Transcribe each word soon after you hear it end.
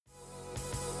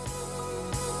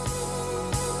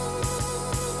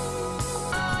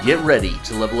Get ready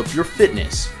to level up your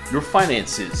fitness, your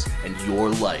finances, and your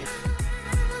life.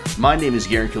 My name is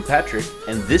Garen Kilpatrick,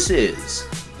 and this is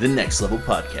the Next Level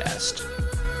Podcast.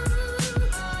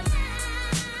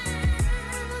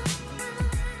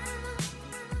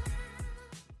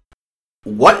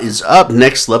 What is up,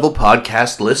 Next Level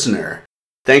Podcast listener?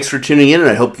 Thanks for tuning in, and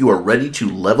I hope you are ready to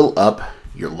level up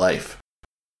your life.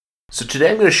 So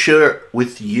today I'm going to share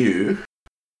with you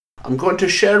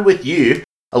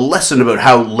a lesson about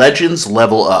how legends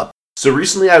level up. So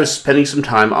recently I was spending some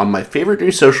time on my favorite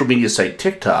new social media site,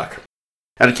 TikTok,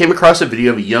 and I came across a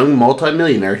video of a young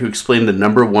multimillionaire who explained the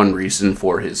number one reason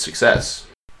for his success.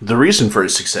 The reason for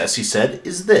his success, he said,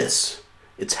 is this.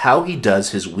 It's how he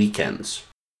does his weekends.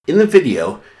 In the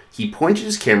video, he pointed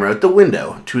his camera out the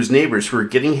window to his neighbors who were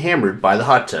getting hammered by the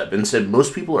hot tub and said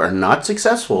most people are not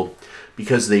successful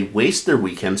because they waste their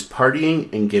weekends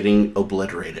partying and getting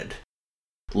obliterated.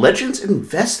 Legends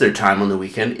invest their time on the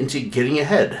weekend into getting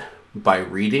ahead by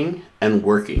reading and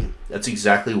working. That's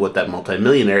exactly what that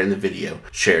multimillionaire in the video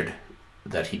shared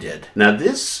that he did. Now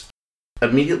this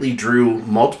immediately drew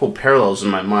multiple parallels in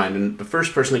my mind, and the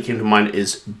first person that came to mind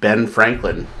is Ben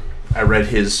Franklin. I read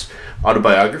his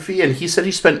autobiography, and he said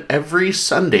he spent every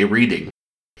Sunday reading.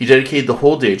 He dedicated the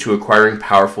whole day to acquiring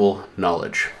powerful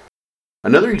knowledge.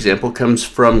 Another example comes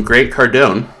from Grant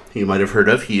Cardone, who you might have heard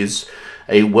of. He is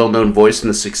a well-known voice in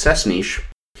the success niche.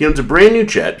 He owns a brand new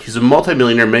jet. He's a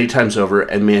multimillionaire many times over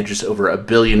and manages over $1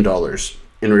 billion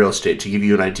in real estate, to give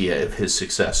you an idea of his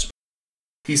success.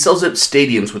 He sells out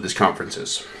stadiums with his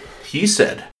conferences. He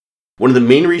said one of the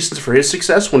main reasons for his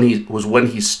success when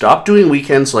he stopped doing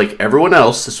weekends like everyone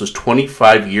else. This was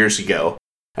 25 years ago,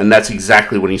 and that's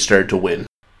exactly when he started to win.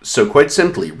 So quite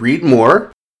simply, read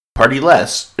more, party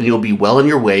less, and you'll be well on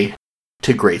your way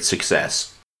to great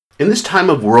success. In this time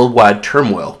of worldwide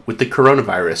turmoil with the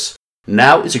coronavirus,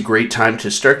 now is a great time to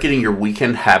start getting your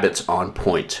weekend habits on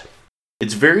point.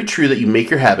 It's very true that you make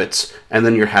your habits, and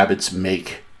then your habits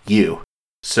make you.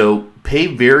 So pay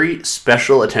very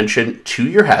special attention to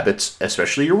your habits,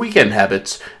 especially your weekend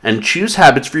habits, and choose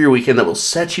habits for your weekend that will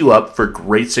set you up for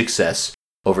great success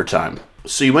over time.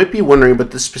 So you might be wondering about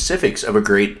the specifics of a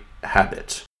great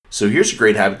habit. So here's a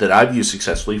great habit that I've used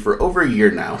successfully for over a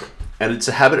year now. And it's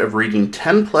a habit of reading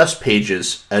 10 plus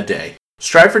pages a day.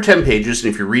 Strive for 10 pages,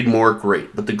 and if you read more,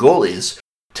 great. But the goal is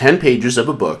 10 pages of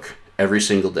a book every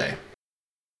single day.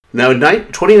 Now in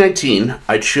 2019,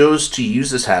 I chose to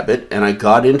use this habit, and I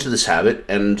got into this habit,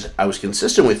 and I was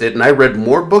consistent with it, and I read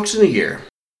more books in a year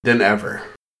than ever.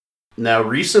 Now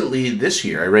recently, this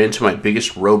year, I ran into my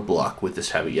biggest roadblock with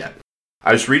this habit yet.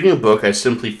 I was reading a book I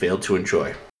simply failed to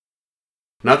enjoy.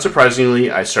 Not surprisingly,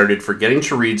 I started forgetting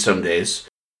to read some days.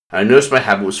 I noticed my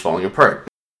habit was falling apart.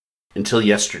 Until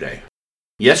yesterday.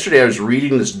 Yesterday I was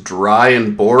reading this dry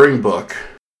and boring book,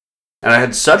 and I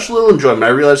had such little enjoyment.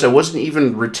 I realized I wasn't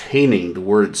even retaining the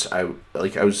words. I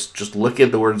was just looking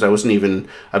at the words. I wasn't even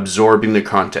absorbing the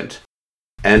content.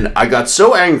 And I got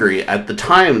so angry at the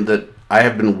time that I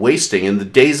have been wasting and the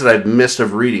days that I've missed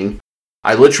of reading,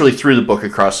 I literally threw the book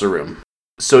across the room.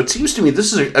 So it seems to me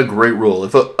this is a great rule.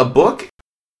 If a book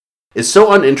is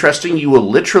so uninteresting you will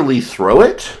literally throw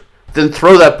it, then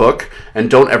throw that book and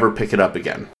don't ever pick it up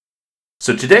again.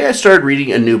 So today I started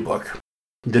reading a new book.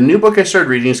 The new book I started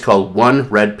reading is called One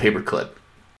Red Paperclip.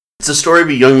 It's a story of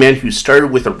a young man who started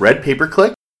with a red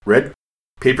paperclip,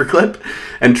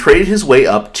 and traded his way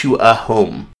up to a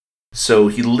home. So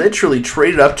he literally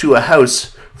traded up to a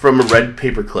house from a red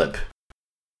paperclip.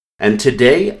 And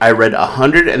today I read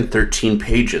 113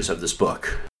 pages of this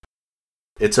book.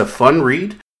 It's a fun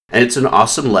read, and it's an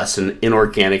awesome lesson in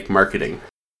organic marketing.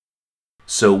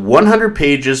 So 100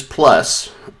 pages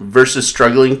plus versus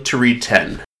struggling to read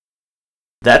 10.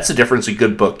 That's the difference a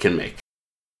good book can make.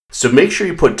 So make sure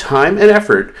you put time and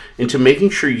effort into making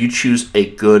sure you choose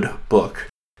a good book.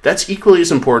 That's equally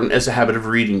as important as the habit of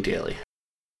reading daily.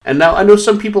 And now I know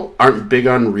some people aren't big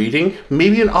on reading.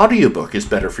 Maybe an audiobook is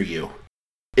better for you.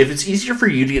 If it's easier for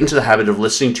you to get into the habit of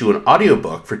listening to an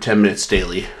audiobook for 10 minutes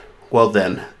daily, well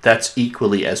then, that's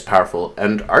equally as powerful,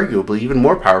 and arguably even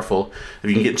more powerful if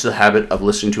you can get into the habit of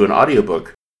listening to an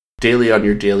audiobook daily on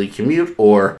your daily commute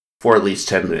or for at least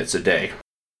 10 minutes a day.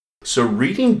 So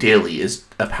reading daily is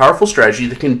a powerful strategy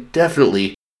that can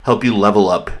definitely help you level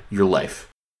up your life.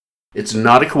 It's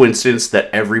not a coincidence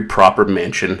that every proper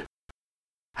mansion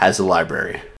has a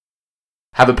library.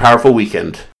 Have a powerful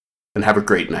weekend, and have a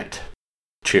great night.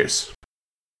 Cheers.